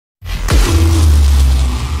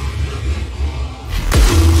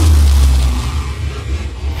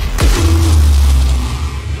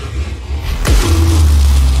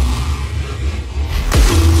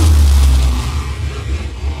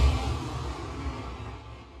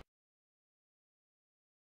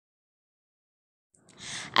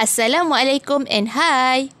Assalamualaikum and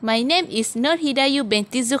hi. My name is HIDAYU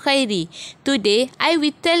binti ZULKHAIRI. Today, I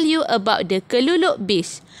will tell you about the Kelulut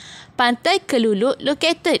Beach. Pantai Kelulut,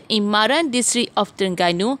 located in Maran district of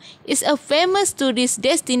Terengganu, is a famous tourist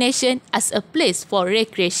destination as a place for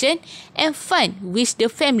recreation and fun with the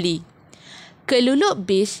family. Kelulut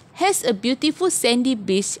Beach has a beautiful sandy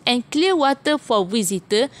beach and clear water for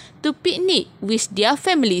visitors to picnic with their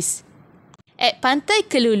families. At Pantai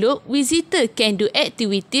Kelulut, visitors can do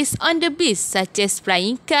activities on the beach such as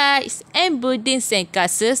flying kites and building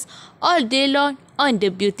sandcastles all day long on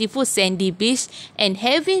the beautiful sandy beach and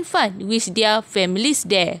having fun with their families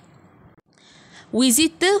there.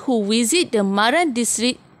 Visitors who visit the Maran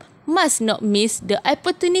district must not miss the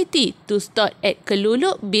opportunity to stop at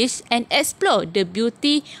Kelulut Beach and explore the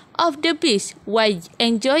beauty of the beach while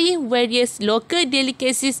enjoying various local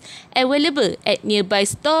delicacies available at nearby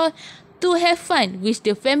stores to have fun with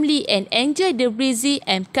the family and enjoy the breezy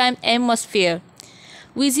and calm atmosphere.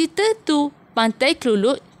 Visitors to Pantai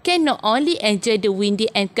Kelulut can not only enjoy the windy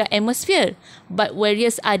and calm atmosphere, but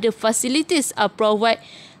various other facilities are provided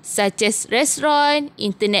such as restaurant,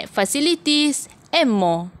 internet facilities and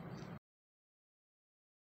more.